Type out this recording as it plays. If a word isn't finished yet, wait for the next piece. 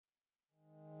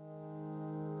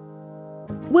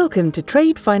Welcome to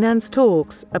Trade Finance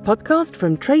Talks, a podcast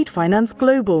from Trade Finance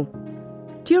Global.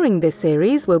 During this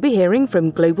series, we'll be hearing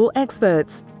from global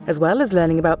experts, as well as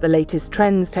learning about the latest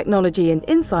trends, technology and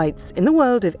insights in the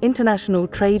world of international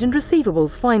trade and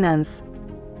receivables finance.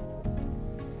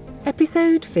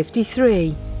 Episode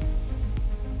 53.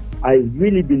 I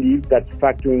really believe that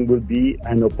factoring will be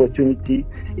an opportunity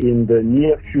in the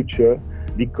near future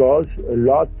because a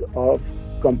lot of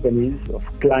companies, of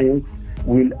clients,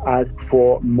 will ask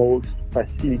for more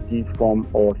facilities from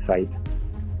our side.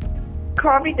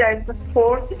 COVID has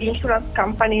forced insurance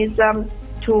companies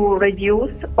to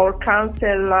reduce or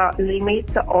cancel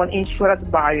limits on insurance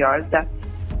barriers.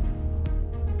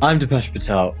 I'm Dipesh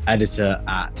Patel, editor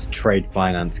at Trade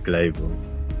Finance Global.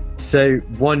 So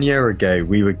 1 year ago,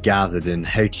 we were gathered in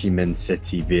Ho Chi Minh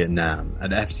City, Vietnam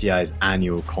at FCI's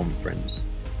annual conference.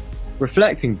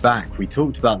 Reflecting back, we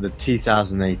talked about the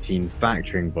 2018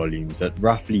 factoring volumes at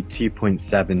roughly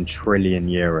 2.7 trillion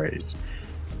euros.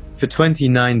 For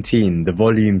 2019, the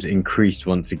volumes increased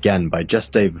once again by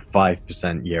just over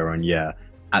 5% year on year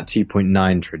at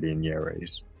 2.9 trillion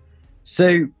euros.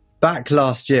 So back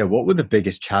last year, what were the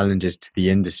biggest challenges to the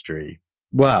industry?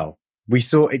 Well, we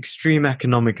saw extreme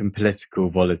economic and political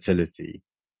volatility,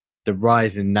 the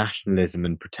rise in nationalism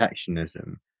and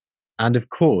protectionism, and of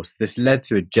course, this led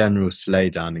to a general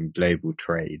slowdown in global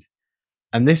trade.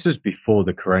 And this was before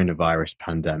the coronavirus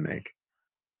pandemic.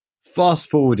 Fast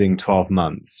forwarding 12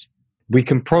 months, we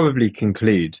can probably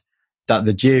conclude that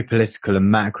the geopolitical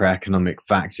and macroeconomic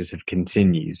factors have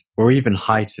continued, or even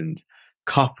heightened,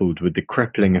 coupled with the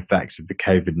crippling effects of the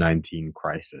COVID-19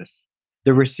 crisis.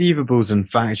 The receivables and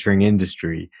factoring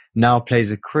industry now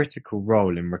plays a critical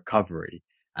role in recovery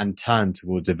and turn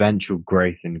towards eventual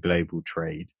growth in global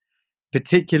trade,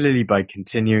 particularly by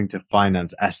continuing to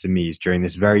finance SMEs during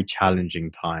this very challenging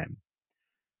time.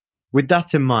 With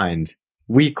that in mind,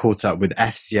 we caught up with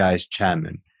FCI's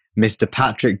chairman, Mr.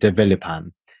 Patrick de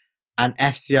Villepin, and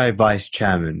FCI vice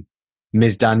chairman,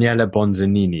 Ms. Daniela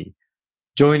Bonzanini,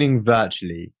 joining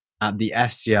virtually at the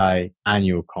FCI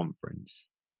annual conference.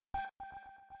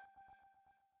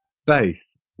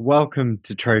 Both, welcome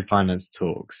to Trade Finance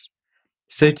Talks.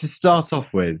 So to start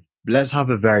off with, let's have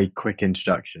a very quick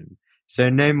introduction. So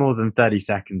no more than 30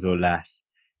 seconds or less.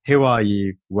 Who are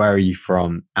you, where are you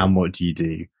from, and what do you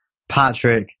do?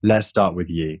 Patrick, let's start with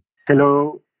you.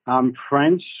 Hello, I'm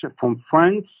French, from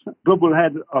France, global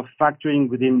head of factoring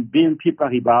within BNP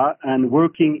Paribas and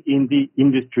working in the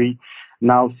industry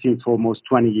now since almost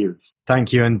 20 years.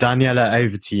 Thank you. And Daniela,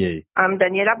 over to you. I'm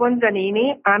Daniela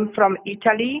Bonzanini. I'm from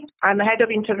Italy. I'm head of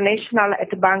international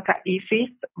at Banca Ifis,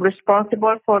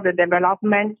 responsible for the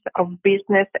development of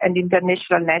business and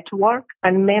international network,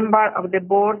 and member of the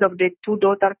board of the two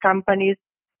daughter companies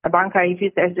Banca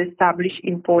Ifis has established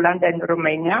in Poland and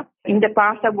Romania. In the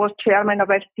past, I was chairman of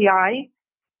FCI.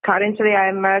 Currently,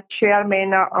 I'm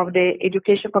chairman of the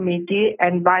Education Committee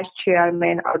and vice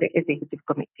chairman of the Executive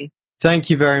Committee.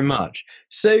 Thank you very much.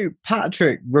 So,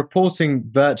 Patrick, reporting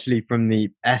virtually from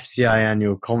the FCI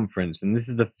annual conference, and this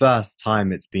is the first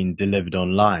time it's been delivered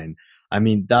online. I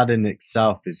mean, that in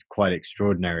itself is quite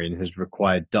extraordinary and has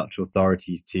required Dutch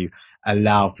authorities to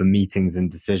allow for meetings and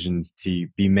decisions to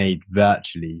be made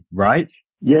virtually, right?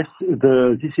 Yes,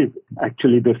 this is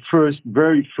actually the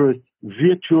very first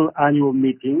virtual annual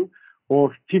meeting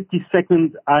or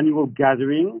 52nd annual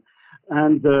gathering.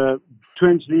 And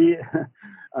strangely,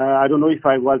 I don't know if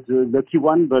I was the lucky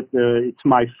one, but it's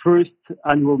my first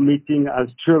annual meeting as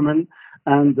chairman,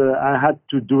 and I had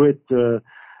to do it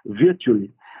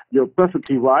virtually. You're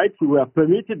perfectly right. We were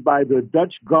permitted by the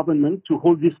Dutch government to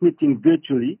hold this meeting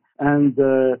virtually, and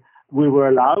we were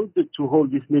allowed to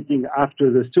hold this meeting after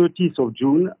the 30th of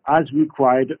June as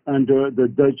required under the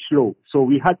Dutch law. So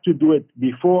we had to do it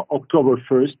before October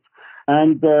 1st.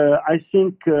 And I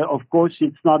think, of course,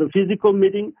 it's not a physical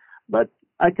meeting, but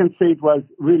I can say it was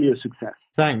really a success.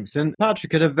 Thanks. And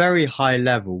Patrick, at a very high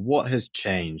level, what has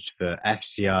changed for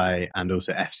FCI and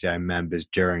also FCI members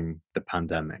during the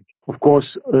pandemic? Of course,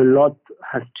 a lot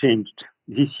has changed.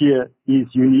 This year is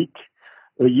unique,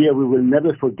 a year we will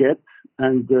never forget.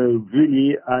 And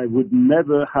really, I would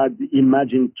never have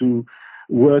imagined to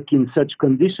work in such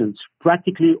conditions.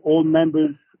 Practically all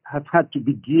members have had to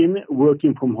begin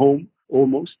working from home,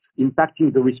 almost,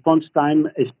 impacting the response time,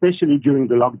 especially during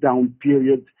the lockdown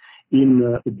period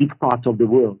in a big part of the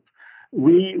world.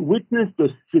 We witnessed a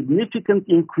significant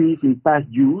increase in past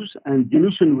dues and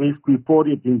dilution risk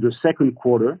reported in the second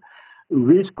quarter.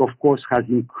 Risk, of course, has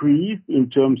increased in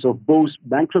terms of both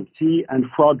bankruptcy and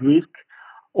fraud risk,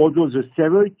 although the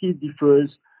severity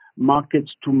differs market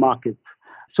to market.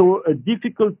 So a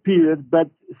difficult period, but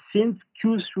since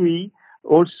Q3,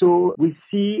 Also, we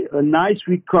see a nice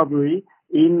recovery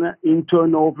in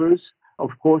turnovers, of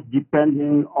course,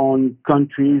 depending on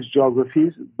countries,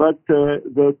 geographies, but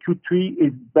the Q3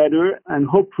 is better, and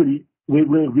hopefully we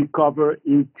will recover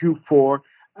in Q4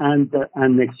 and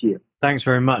next year. Thanks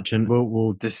very much. And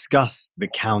we'll discuss the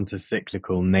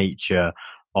counter-cyclical nature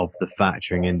of the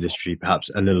factoring industry perhaps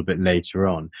a little bit later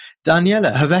on.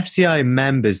 Daniela, have FCI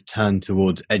members turned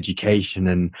towards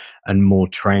education and more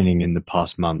training in the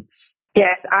past months?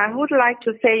 Yes, I would like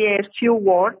to say a few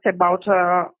words about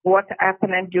what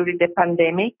happened during the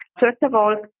pandemic. First of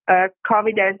all,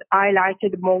 COVID has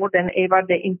highlighted more than ever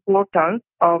the importance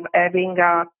of having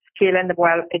skilled and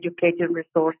well-educated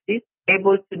resources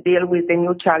able to deal with the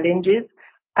new challenges.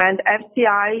 And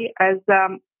FCI has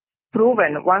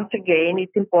proven once again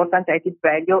its important added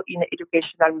value in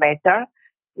educational matter.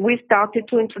 We started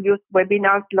to introduce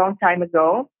webinars a long time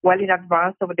ago, well in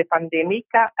advance of the pandemic,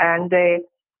 and the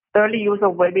early use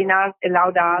of webinars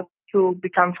allowed us to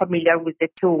become familiar with the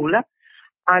tool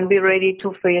and be ready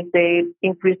to face the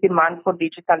increased demand for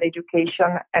digital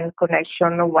education and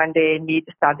connection when the need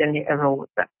suddenly arose.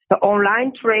 The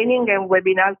online training and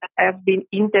webinars have been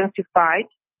intensified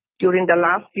during the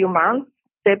last few months.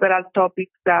 Several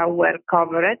topics were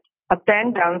covered.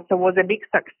 Attendance was a big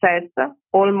success,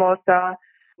 almost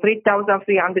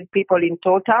 3,300 people in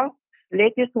total.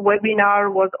 Latest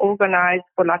webinar was organized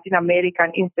for Latin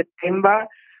America in September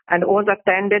and was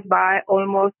attended by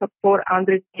almost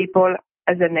 400 people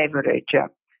as an average,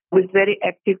 with very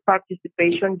active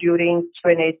participation during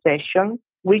Q&A sessions,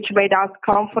 which made us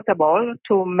comfortable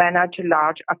to manage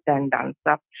large attendance.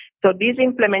 So this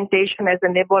implementation has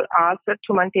enabled us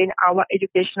to maintain our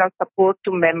educational support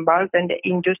to members and the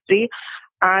industry,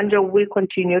 and we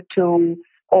continue to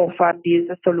offer this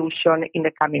solution in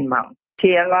the coming months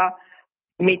till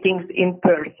meetings in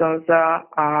person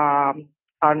are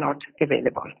not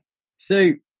available.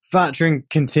 So factoring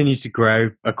continues to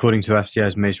grow. According to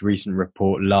FCI's most recent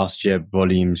report, last year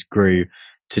volumes grew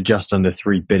to just under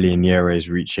 3 billion euros,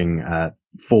 reaching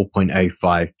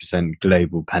 4.05%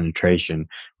 global penetration,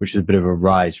 which is a bit of a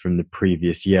rise from the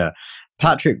previous year.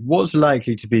 Patrick, what's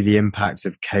likely to be the impact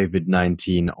of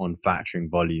COVID-19 on factoring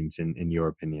volumes in your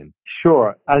opinion?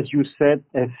 Sure. As you said,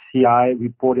 FCI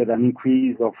reported an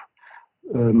increase of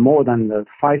more than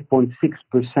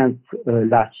 5.6%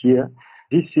 last year.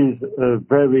 This is a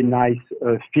very nice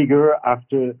figure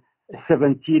after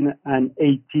 17 and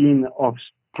 18 of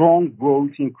strong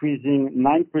growth, increasing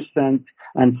 9%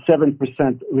 and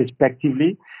 7%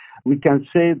 respectively. We can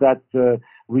say that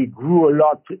we grew a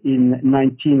lot in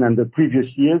 19 and the previous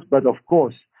years, but of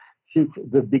course, since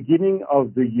the beginning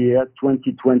of the year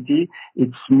 2020,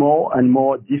 it's more and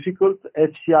more difficult.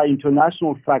 FCI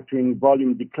international factoring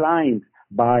volume declined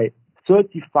by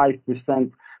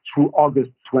 35% through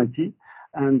August 20.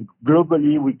 And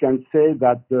globally, we can say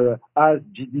that as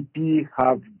GDP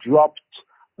have dropped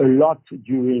a lot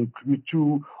during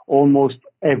Q2 almost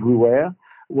everywhere,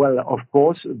 well, of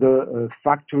course, the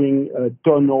factoring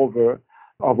turnover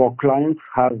of our clients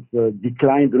has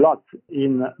declined a lot.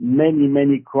 In many,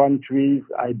 many countries,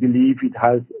 I believe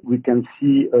we can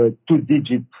see a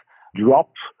 2-digit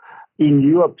drop. In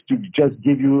Europe, to just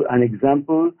give you an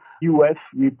example, US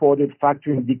reported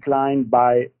factoring decline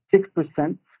by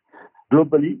 6%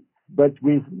 globally, but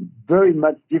with very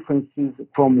much differences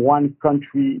from one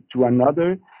country to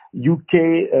another. UK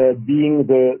being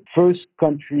the first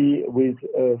country with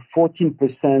a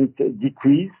 14%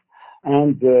 decrease,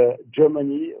 and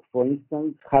Germany, for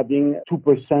instance, having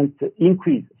 2%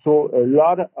 increase. So a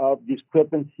lot of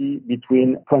discrepancy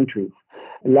between countries.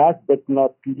 Last but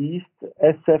not least,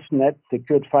 SFNet,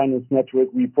 Secured Finance Network,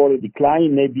 reported a decline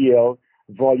in ABL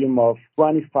volume of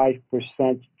 25%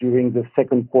 during the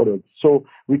second quarter. So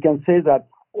we can say that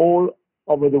all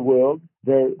over the world,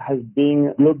 there has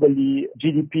been globally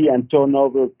GDP and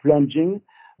turnover plunging.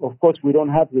 Of course, we don't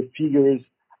have the figures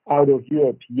out of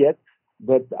Europe yet,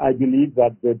 but I believe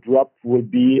that the drop will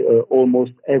be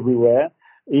almost everywhere.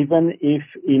 Even if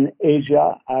in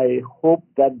Asia, I hope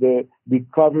that the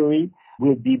recovery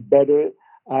will be better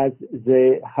as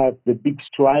they have the big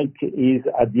strike is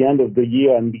at the end of the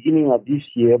year and beginning of this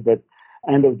year, but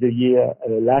end of the year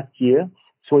last year.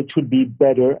 So it should be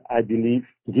better, I believe,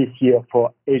 this year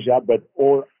for Asia, but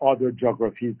all other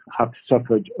geographies have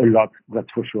suffered a lot, that's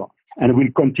for sure. And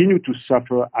will continue to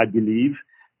suffer, I believe,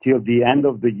 till the end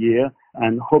of the year,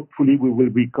 and hopefully we will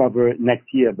recover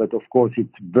next year. But of course,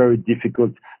 it's very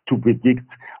difficult to predict.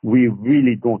 We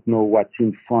really don't know what's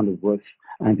in front of us,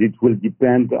 and it will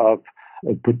depend on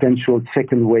a potential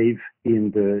second wave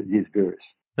in this virus.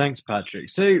 Thanks, Patrick.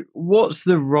 So, what's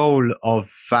the role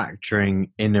of factoring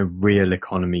in a real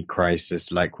economy crisis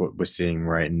like what we're seeing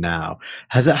right now?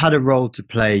 Has it had a role to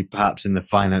play perhaps in the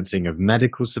financing of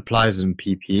medical supplies and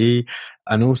PPE?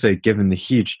 And also, given the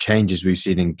huge changes we've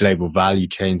seen in global value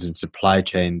chains and supply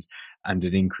chains and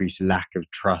an increased lack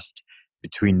of trust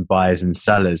between buyers and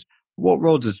sellers, what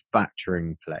role does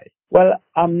factoring play? Well,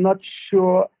 I'm not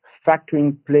sure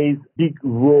factoring plays a big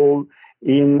role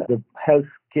in the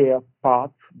healthcare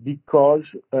part because,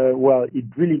 it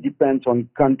really depends on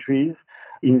countries.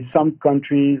 In some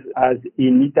countries, as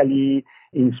in Italy,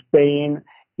 in Spain,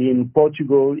 in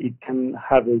Portugal, it can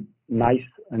have a nice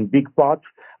and big part.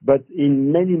 But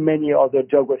in many, many other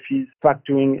geographies,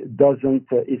 factoring doesn't,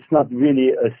 it's not really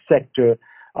a sector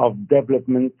of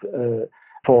development.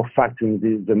 For factoring,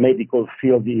 the medical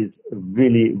field is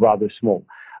really rather small.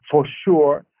 For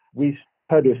sure, we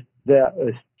had a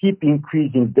steep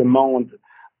increase in demand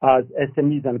as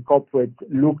SMEs and corporates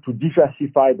look to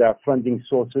diversify their funding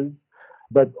sources,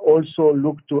 but also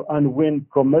look to unwind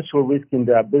commercial risk in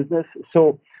their business.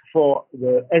 So for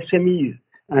the SMEs,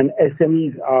 and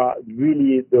SMEs are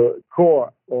really the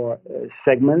core or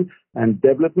segments and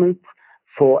development.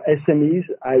 For SMEs,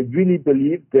 I really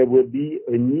believe there will be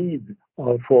a need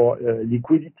for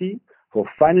liquidity, for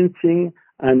financing,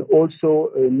 and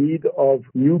also a need of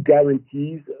new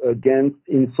guarantees against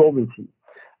insolvency.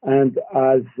 And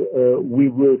as we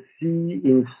will see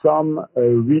in some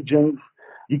regions,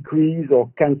 decrease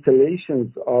or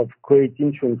cancellations of credit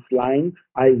insurance lines,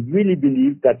 I really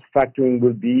believe that factoring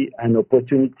will be an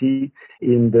opportunity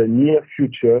in the near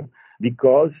future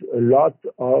because a lot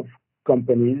of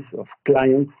companies, of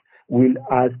clients, will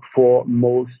ask for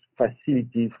most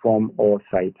facilities from our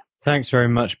side. Thanks very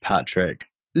much, Patrick.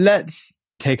 Let's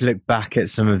take a look back at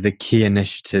some of the key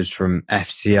initiatives from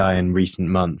FCI in recent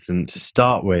months. And to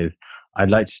start with,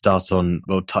 I'd like to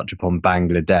touch upon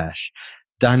Bangladesh.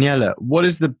 Daniela, what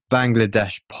is the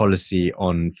Bangladesh policy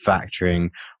on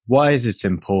factoring? Why is it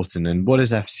important and what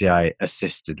has FCI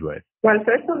assisted with? Well,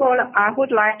 first of all, I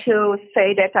would like to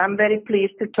say that I'm very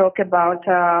pleased to talk about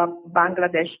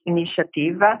Bangladesh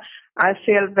initiative. I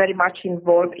feel very much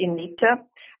involved in it.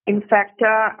 In fact,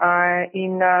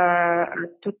 in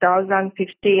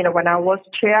 2015, when I was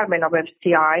chairman of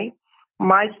FCI,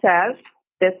 myself,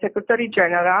 the Secretary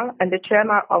General, and the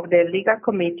chairman of the legal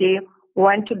committee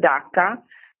went to Dhaka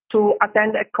to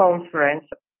attend a conference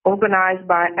organized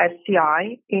by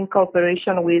FCI in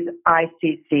cooperation with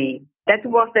ICC. That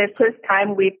was the first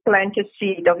time we planted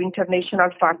seed of international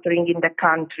factoring in the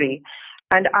country.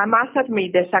 And I must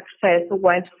admit the success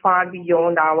went far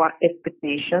beyond our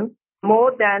expectations.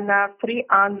 More than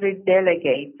 300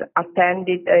 delegates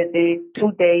attended the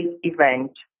 2-day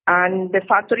event. And the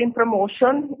factoring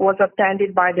promotion was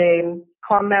attended by the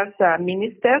Commerce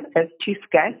Minister as chief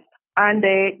guest and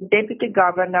the Deputy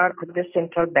Governor of the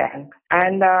Central Bank.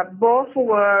 And both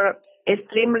were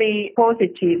extremely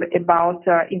positive about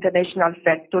international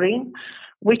factoring,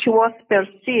 which was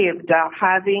perceived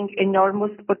having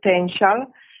enormous potential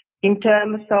in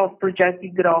terms of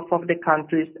projected growth of the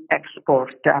country's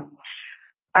export.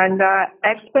 And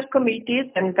expert committees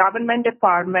and government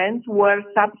departments were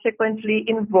subsequently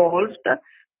involved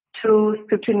to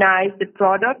scrutinize the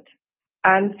product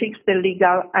and fix the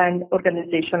legal and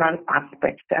organizational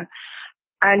aspect.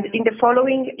 And in the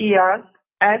following years,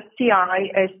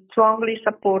 FCI has strongly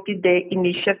supported the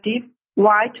initiative.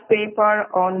 White paper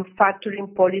on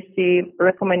factoring policy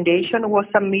recommendation was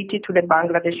submitted to the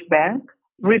Bangladesh Bank.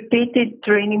 Repeated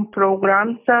training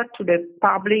programs to the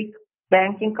public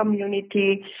banking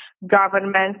community,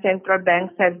 government, central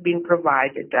banks have been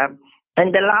provided.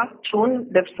 And the last June,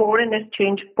 the Foreign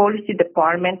Exchange Policy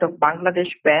Department of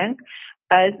Bangladesh Bank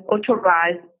has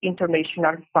authorized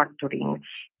international factoring,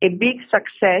 a big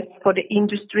success for the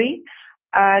industry.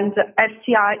 And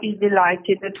FCI is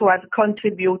delighted to have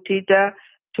contributed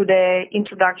to the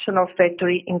introduction of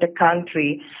factoring in the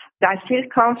country. I feel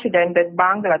confident that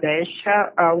Bangladesh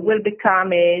will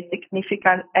become a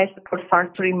significant export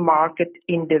factoring market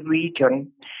in the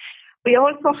region. We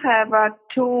also have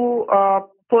two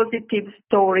positive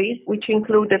stories, which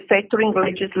include the factoring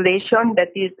legislation that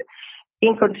is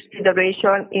in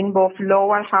consideration in both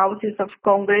lower houses of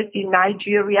Congress in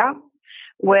Nigeria,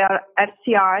 where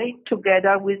FCI,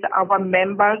 together with our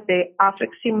members, the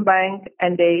Afreximbank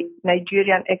and the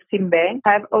Nigerian Eximbank,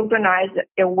 have organized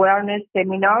awareness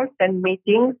seminars and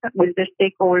meetings with the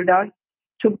stakeholders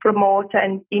to promote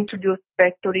and introduce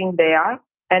factoring there,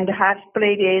 and have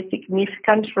played a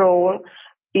significant role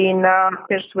in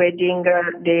persuading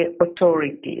the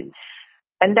authorities.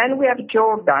 And then we have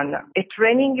Jordan. A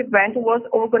training event was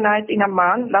organized in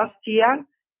Amman last year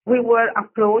We were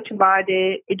approached by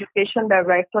the education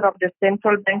director of the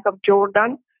Central Bank of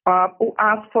Jordan, who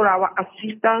asked for our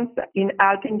assistance in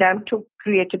helping them to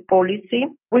create a policy.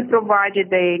 We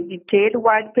provided a detailed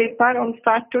white paper on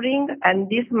factoring, and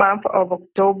this month of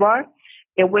October,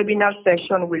 a webinar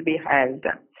session will be held.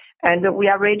 And we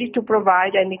are ready to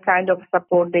provide any kind of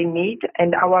support they need,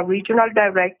 and our regional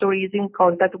director is in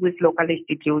contact with local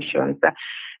institutions.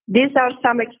 These are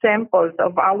some examples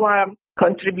of our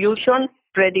contributions,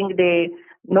 spreading the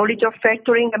knowledge of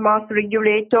factoring amongst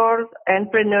regulators,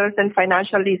 entrepreneurs, and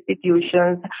financial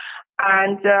institutions,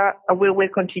 and we will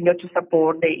continue to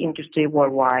support the industry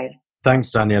worldwide.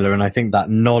 Thanks, Daniela. And I think that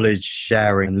knowledge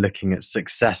sharing and looking at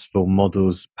successful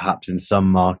models, perhaps in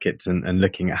some markets, and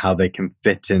looking at how they can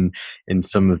fit in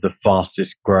some of the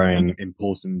fastest growing,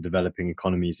 important developing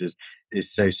economies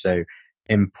is so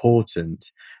important.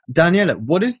 Daniela,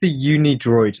 what is the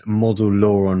UniDroit model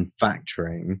law on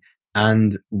factoring,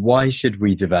 and why should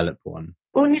we develop one?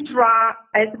 UniDroit,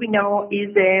 as we know,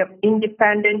 is an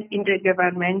independent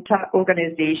intergovernmental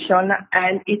organization,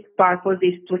 and its purpose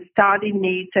is to study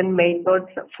needs and methods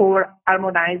for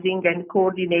harmonizing and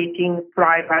coordinating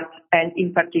private and,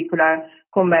 in particular,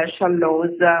 commercial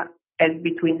laws as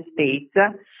between states,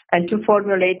 and to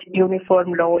formulate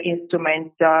uniform law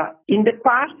instruments. In the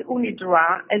past,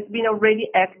 UniDroit has been already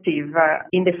active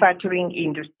in the factoring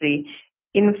industry.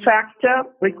 In fact,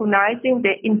 recognizing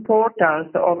the importance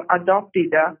of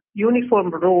adopted uniform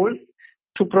rules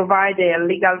to provide a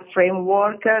legal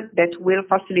framework that will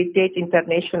facilitate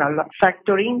international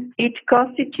factoring, it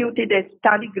constituted a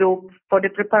study group for the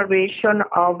preparation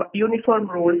of uniform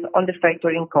rules on the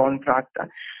factoring contract.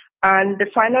 And the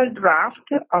final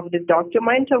draft of the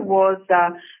document was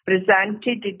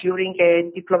presented during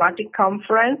a diplomatic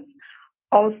conference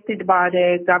hosted by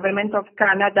the government of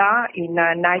Canada in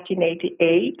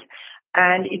 1988,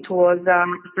 and it was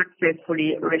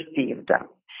successfully received.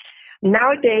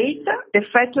 Nowadays, the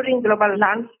factoring global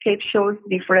landscape shows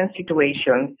different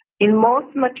situations. In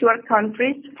most mature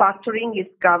countries, factoring is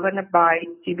governed by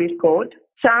civil code.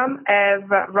 Some have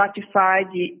ratified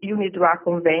the UniDroit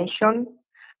Convention.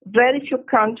 Very few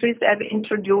countries have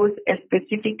introduced a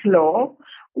specific law,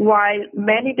 while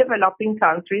many developing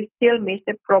countries still miss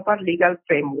a proper legal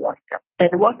framework.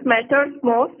 And what matters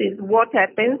most is what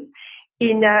happens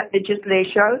in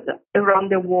legislations around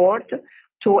the world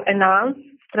to enhance,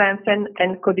 strengthen,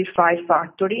 and codify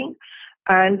factoring,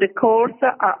 and the court's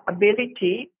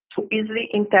ability to easily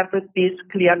interpret these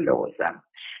clear laws.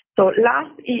 So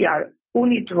last year,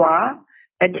 UniDroit,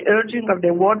 at the urging of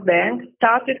the World Bank,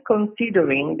 started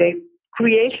considering the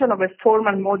creation of a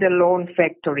formal model law on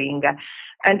factoring,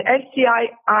 and FCI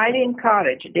highly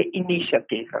encouraged the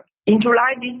initiative. In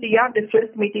July this year, the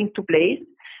first meeting took place,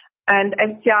 and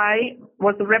FCI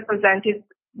was represented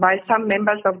by some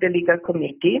members of the legal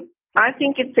committee. I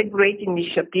think it's a great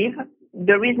initiative.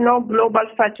 There is no global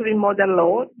factoring model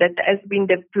law that has been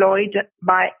deployed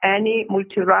by any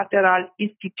multilateral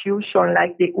institution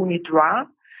like the UniDroit,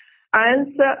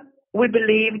 and we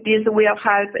believe this will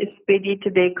help expedite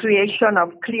the creation of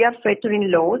clear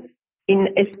factoring laws in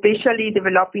especially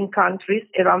developing countries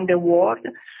around the world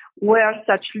where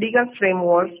such legal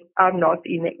frameworks are not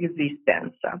in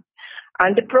existence.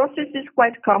 And the process is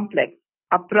quite complex.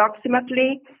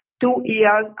 Approximately 2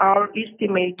 years are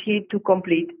estimated to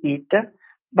complete it,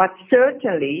 but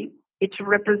certainly it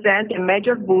represents a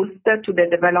major boost to the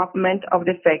development of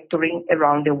the factoring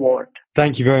around the world.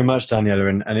 Thank you very much, Daniela.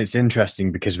 And it's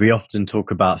interesting because we often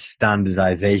talk about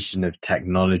standardization of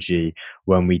technology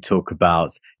when we talk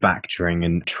about factoring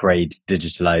and trade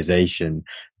digitalization,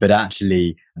 but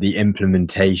actually the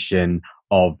implementation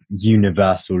of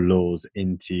universal laws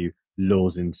into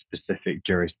laws in specific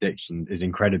jurisdictions is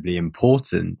incredibly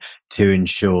important to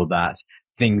ensure that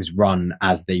things run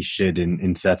as they should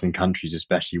in certain countries,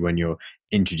 especially when you're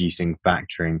introducing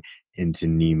factoring into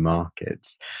new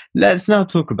markets. Let's now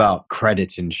talk about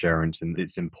credit insurance and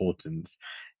its importance.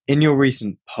 In your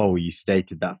recent poll, you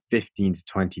stated that 15 to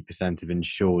 20% of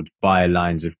insured buyer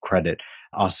lines of credit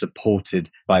are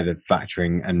supported by the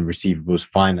factoring and receivables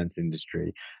finance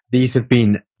industry. These have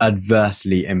been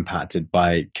adversely impacted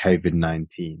by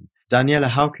COVID-19. Daniela,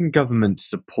 how can governments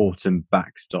support and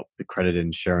backstop the credit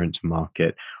insurance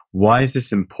market? Why is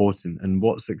this important, and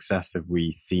what success have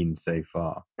we seen so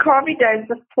far? COVID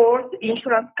has forced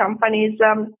insurance companies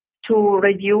to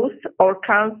reduce or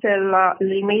cancel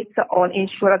limits on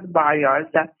insured buyers,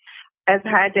 has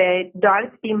had a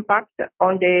direct impact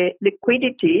on the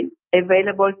liquidity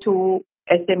available to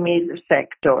SME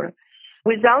sector.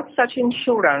 Without such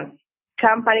insurance,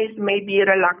 companies may be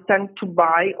reluctant to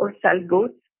buy or sell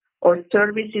goods or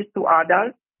services to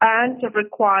others, and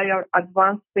require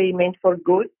advance payment for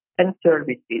goods and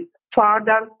services,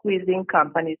 further squeezing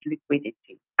companies'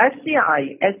 liquidity.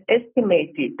 FCI has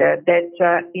estimated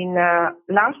that in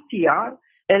last year,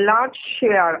 a large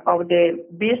share of the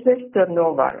business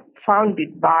turnover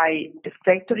founded by the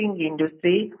factoring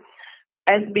industry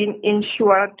has been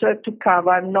insured to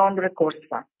cover non-recourse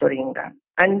factoring.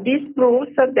 And this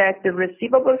proves that the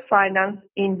receivable finance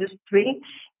industry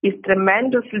is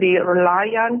tremendously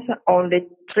reliant on the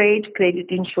trade credit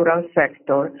insurance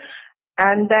sector,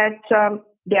 and that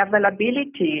the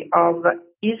availability of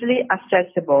easily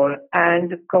accessible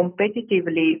and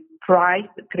competitively priced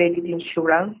credit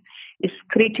insurance is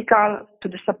critical to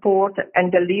the support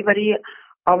and delivery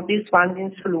of this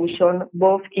funding solution,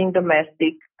 both in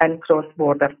domestic and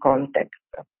cross-border context.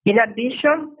 In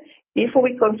addition, if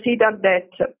we consider that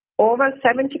over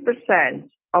 70%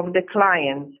 of the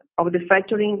clients of the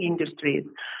factoring industry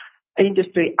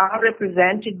are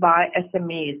represented by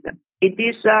SMEs, it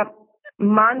is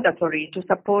mandatory to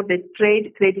support the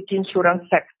trade credit insurance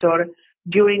sector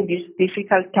during this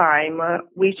difficult time,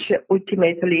 which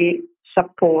ultimately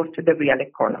supports the real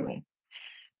economy.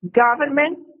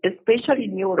 Governments, especially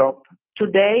in Europe,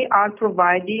 today are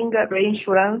providing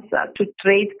reinsurance to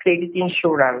trade credit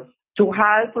insurers to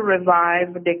help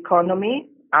revive the economy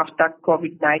after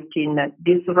COVID-19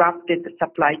 disrupted the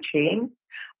supply chain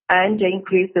and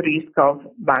increased the risk of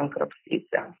bankruptcies.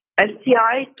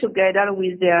 FCI, together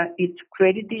with its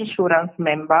credit insurance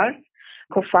members,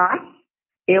 COFACE,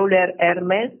 Euler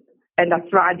Hermes, and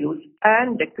Atradius,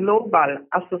 and the Global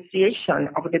Association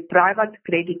of the Private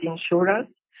Credit Insurers,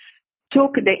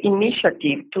 took the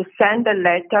initiative to send a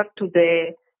letter to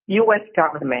the U.S.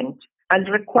 government and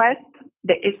request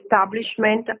the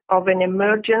establishment of an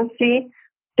emergency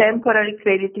temporary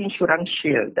credit insurance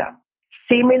shield,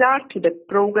 similar to the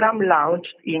program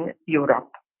launched in Europe,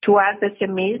 to help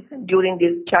SMEs during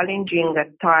this challenging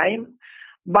time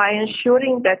by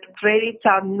ensuring that credits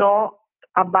are not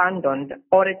abandoned,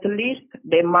 or at least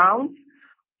the amounts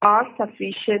are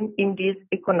sufficient in this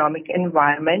economic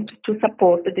environment to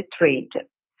support the trade.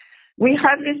 We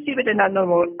have received an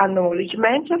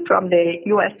acknowledgement from the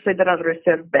U.S. Federal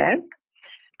Reserve Bank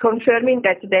confirming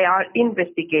that they are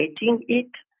investigating it,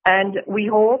 and we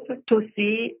hope to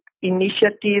see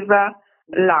initiative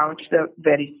launched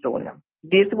very soon.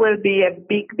 This will be a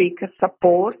big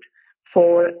support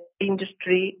for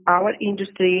industry, our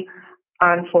industry,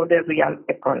 and for the real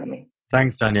economy.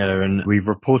 Thanks, Daniela. And we've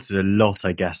reported a lot,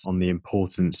 I guess, on the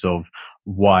importance of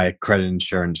why credit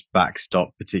insurance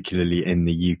backstop, particularly in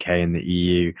the UK and the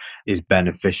EU, is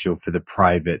beneficial for the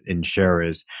private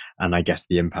insurers, and I guess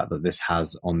the impact that this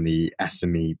has on the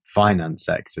SME finance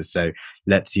sector. So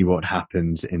let's see what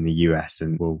happens in the US,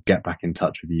 and we'll get back in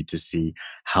touch with you to see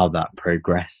how that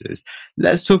progresses.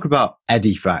 Let's talk about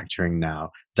eddy factoring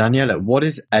now. Daniela, what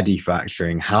is eddy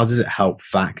factoring? How does it help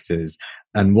factors?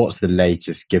 And what's the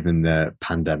latest given the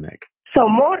pandemic? So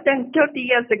more than 30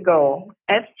 years ago,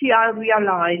 FCI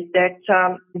realized that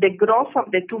the growth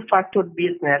of the two-factor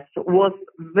business was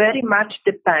very much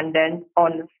dependent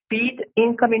on speed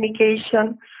in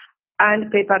communication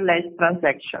and paperless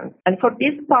transactions. And for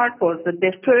this purpose,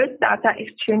 the first data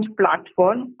exchange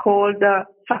platform called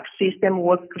Fax System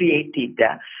was created.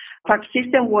 Fax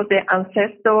System was the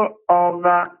ancestor of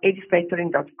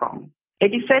eddyfactoring.com.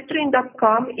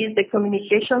 eddyfactoring.com is the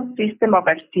communication system of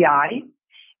FCI.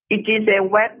 It is a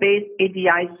web-based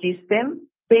ADI system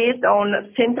based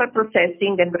on central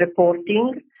processing and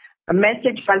reporting,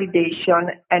 message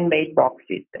validation, and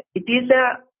mailboxes. It is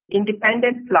an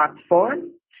independent platform,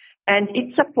 and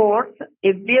it supports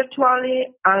a virtually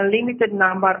unlimited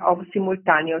number of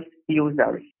simultaneous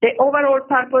users. The overall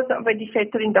purpose of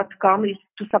eddyfactoring.com is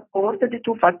to support the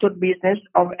two-factor business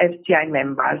of FCI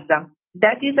members.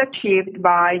 That is achieved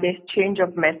by the exchange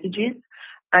of messages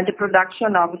and the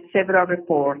production of several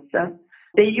reports.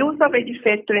 The use of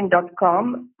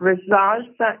eddyfactoring.com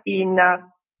results in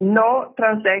no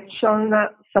transaction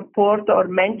support or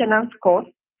maintenance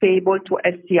costs payable to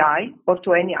FCI or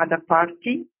to any other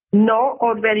party, no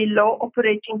or very low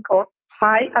operating costs,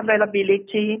 high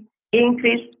availability,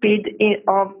 increased speed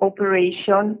of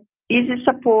operation, easy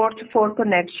support for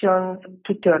connections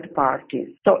to third parties.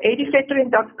 So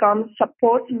eddyfactoring.com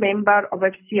supports members of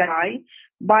FCI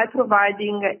by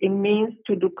providing a means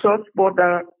to do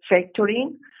cross-border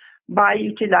factoring by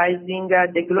utilizing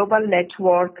the global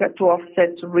network to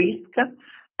offset risk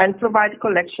and provide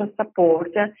collection support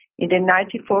in the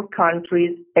 94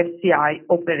 countries FCI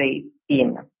operates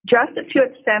in. Just a few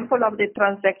examples of the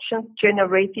transactions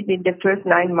generated in the first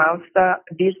 9 months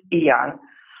this year.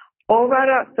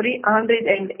 over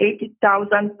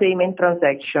 380,000 payment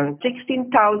transactions,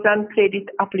 16,000 credit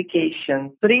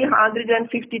applications,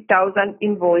 350,000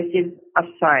 invoices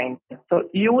assigned. So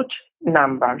huge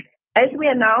numbers. As we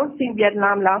announced in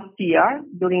Vietnam last year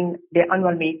during the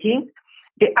annual meeting,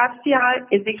 the FCI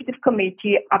Executive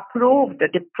Committee approved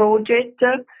the project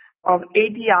of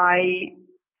ADI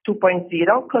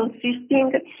 2.0,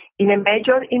 consisting in a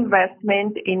major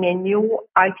investment in a new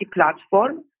IT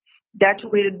platform that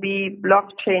will be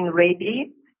blockchain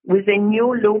ready with a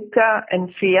new look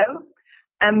and feel,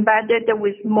 embedded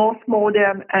with most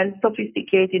modern and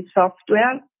sophisticated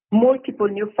software, multiple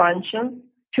new functions,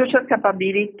 future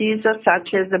capabilities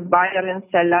such as the buyer and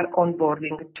seller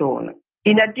onboarding tool.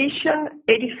 In addition,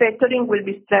 AD Factoring will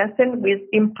be strengthened with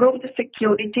improved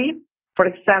security, for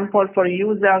example, for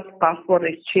users' password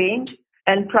exchange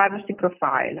and privacy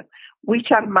profile,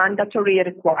 which are mandatory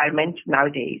requirements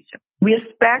nowadays. We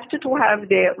expect to have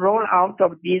the rollout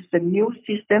of this new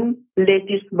system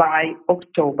latest by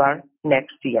October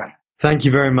next year. Thank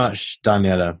you very much,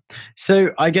 Daniela.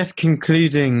 So I guess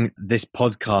concluding this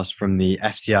podcast from the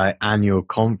FCI annual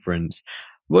conference,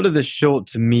 what are the short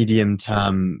to medium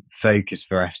term focus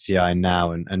for FCI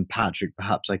now? And Patrick,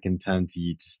 perhaps I can turn to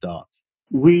you to start.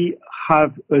 We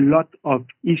have a lot of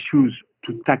issues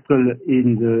to tackle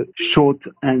in the short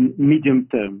and medium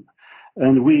term.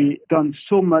 And we've done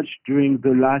so much during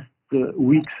the last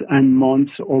weeks and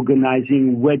months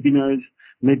organizing webinars,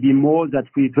 maybe more than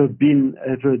we've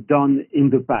ever done in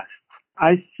the past.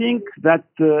 I think that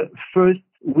first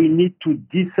we need to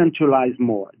decentralize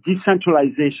more.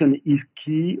 Decentralization is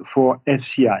key for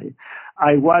FCI.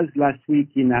 I was last week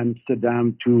in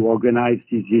Amsterdam to organize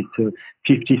this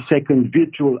 52nd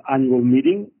virtual annual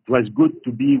meeting. It was good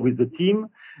to be with the team,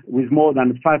 with more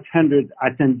than 500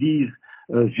 attendees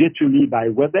virtually by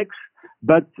WebEx.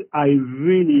 But I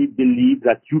really believe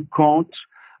that you can't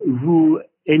rule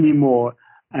anymore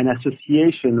an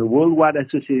association, a worldwide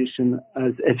association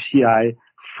as FCI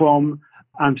from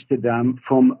Amsterdam,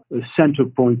 from a center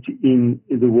point in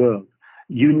the world.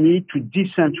 You need to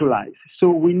decentralize. So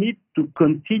we need to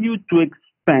continue to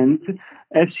expand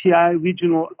FCI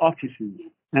regional offices.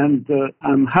 And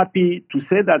I'm happy to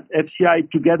say that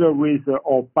FCI, together with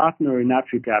our partner in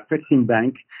Africa,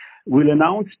 Afreximbank, will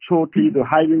announce shortly the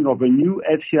hiring of a new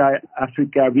FCI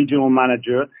Africa regional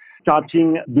manager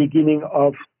starting beginning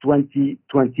of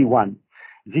 2021.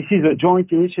 This is a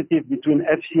joint initiative between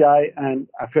FCI and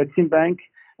Afreximbank,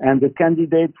 and the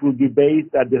candidate will be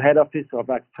based at the head office of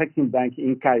Afreximbank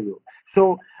in Cairo.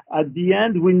 So at the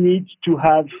end, we need to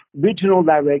have regional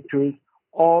directors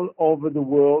all over the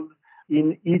world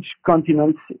in each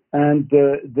continent, and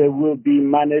they will be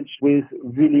managed with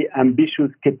really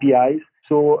ambitious KPIs.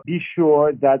 So be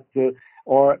sure that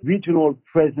our regional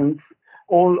presence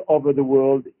all over the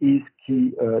world is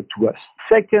key to us.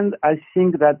 Second, I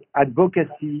think that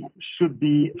advocacy should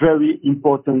be very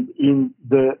important in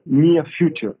the near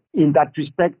future. In that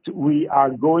respect, we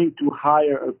are going to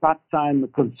hire a part-time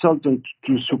consultant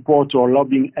to support our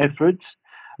lobbying efforts,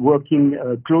 working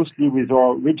closely with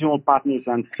our regional partners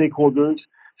and stakeholders,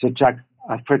 such as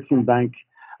Afreximbank,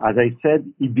 as I said,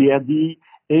 EBRD,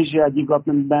 Asia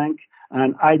Development Bank,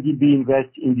 and IDB Invest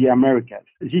in the Americas.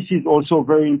 This is also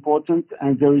very important,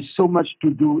 and there is so much to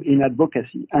do in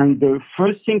advocacy. And the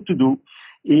first thing to do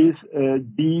is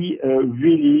be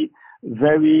really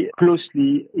very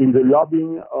closely in the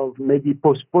lobbying of maybe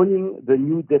postponing the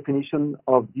new definition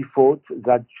of default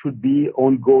that should be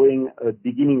ongoing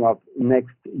beginning of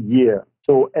next year.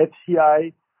 So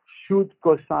FCI should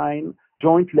co-sign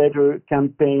joint letter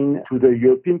campaign to the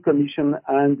European Commission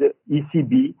and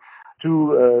ECB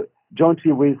to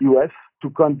jointly with US to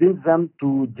convince them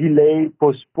to delay,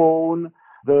 postpone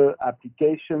the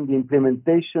application, the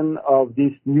implementation of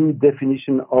this new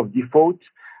definition of default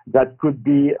that could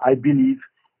be, I believe,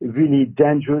 really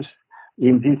dangerous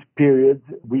in this period.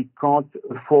 We can't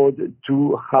afford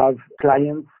to have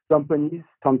clients, companies,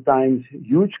 sometimes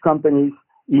huge companies,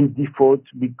 in default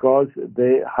because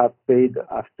they have paid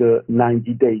after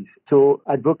 90 days. So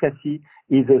advocacy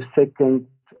is a second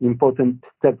important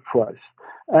step for us.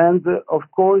 And of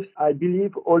course, I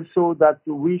believe also that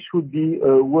we should be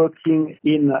working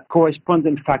in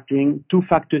correspondent factoring,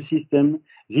 two-factor system.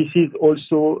 This is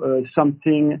also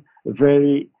something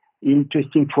very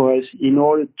interesting for us in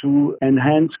order to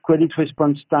enhance credit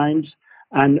response times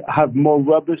and have more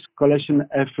robust collection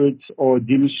efforts or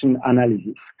dilution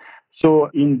analysis. So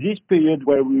in this period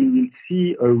where we will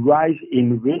see a rise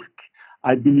in risk,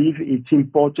 I believe it's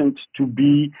important to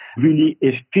be really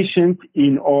efficient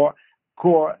in our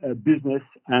core business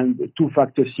and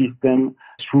two-factor system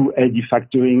through AD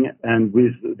factoring and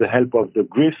with the help of the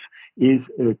GRIF is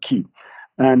key.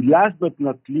 And last but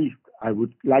not least, I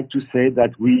would like to say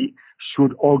that we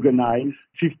should organize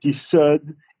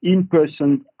 53rd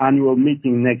in-person annual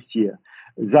meeting next year.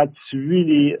 That's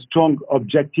really a strong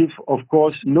objective. Of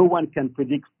course, no one can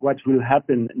predict what will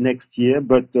happen next year,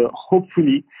 but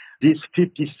hopefully this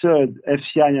 53rd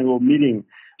FCI annual meeting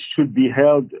should be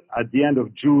held at the end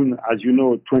of June, as you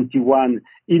know, 21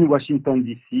 in Washington,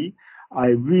 D.C. I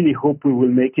really hope we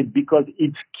will make it because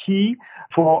it's key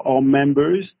for our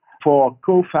members, for our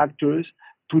co-factors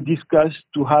to discuss,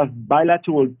 to have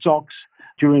bilateral talks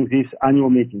during these annual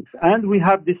meetings. And we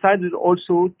have decided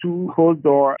also to hold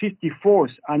our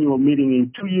 54th annual meeting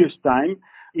in 2 years' time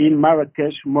in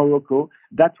Marrakesh, Morocco.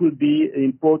 That will be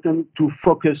important to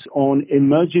focus on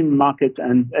emerging markets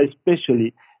and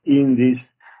especially in this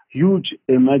huge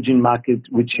emerging market,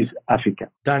 which is Africa.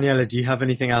 Daniela, do you have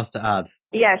anything else to add?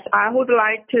 Yes, I would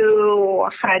like to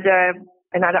add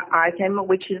another item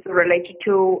which is related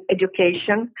to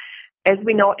education. As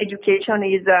we know, education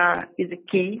is a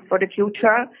key for the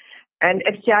future, and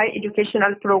FCI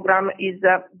educational program is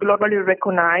globally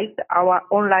recognized. Our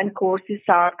online courses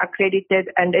are accredited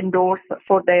and endorsed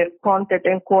for their content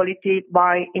and quality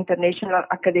by international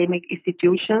academic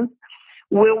institutions.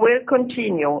 We will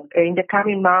continue in the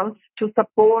coming months to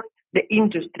support the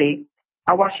industry.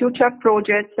 Our future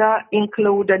projects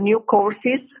include new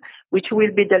courses, which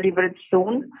will be delivered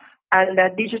soon, and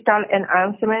digital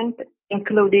enhancement,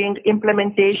 including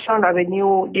implementation of a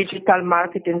new digital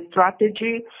marketing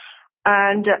strategy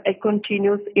and a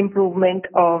continuous improvement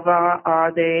of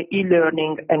the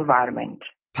e-learning environment.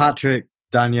 Patrick,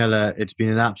 Daniela, it's been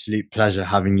an absolute pleasure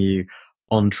having you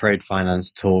on Trade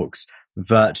Finance Talks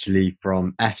virtually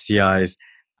from FCI's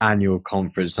annual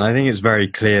conference. And I think it's very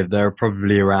clear there are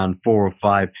probably around 4 or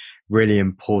 5 really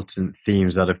important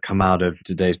themes that have come out of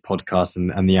today's podcast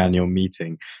and the annual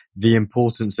meeting. The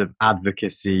importance of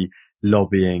advocacy,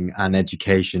 lobbying and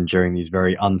education during these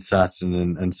very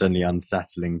uncertain and certainly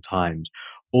unsettling times.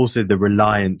 Also the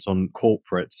reliance on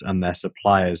corporates and their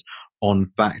suppliers on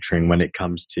factoring when it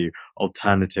comes to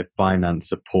alternative finance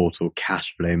support or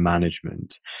cash flow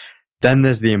management. Then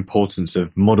there's the importance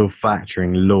of model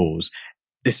factoring laws,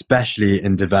 especially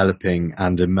in developing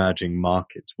and emerging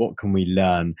markets. What can we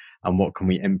learn and what can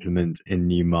we implement in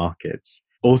new markets?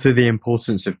 Also the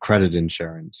importance of credit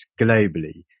insurance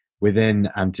globally, within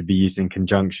and to be used in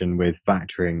conjunction with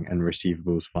factoring and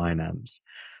receivables finance.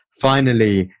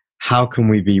 Finally, how can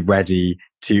we be ready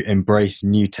to embrace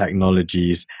new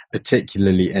technologies,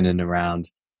 particularly in and around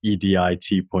EDI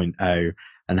 2.0,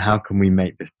 and how can we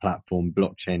make this platform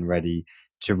blockchain ready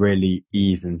to really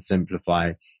ease and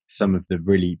simplify some of the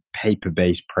really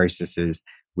paper-based processes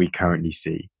we currently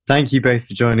see. Thank you both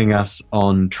for joining us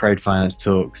on Trade Finance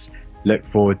Talks. Look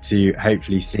forward to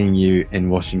hopefully seeing you in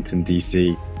Washington,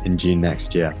 D.C. in June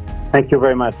next year. Thank you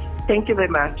very much. Thank you very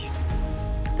much.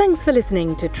 Thanks for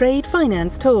listening to Trade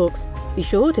Finance Talks. Be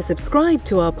sure to subscribe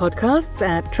to our podcasts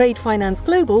at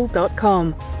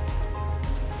tradefinanceglobal.com.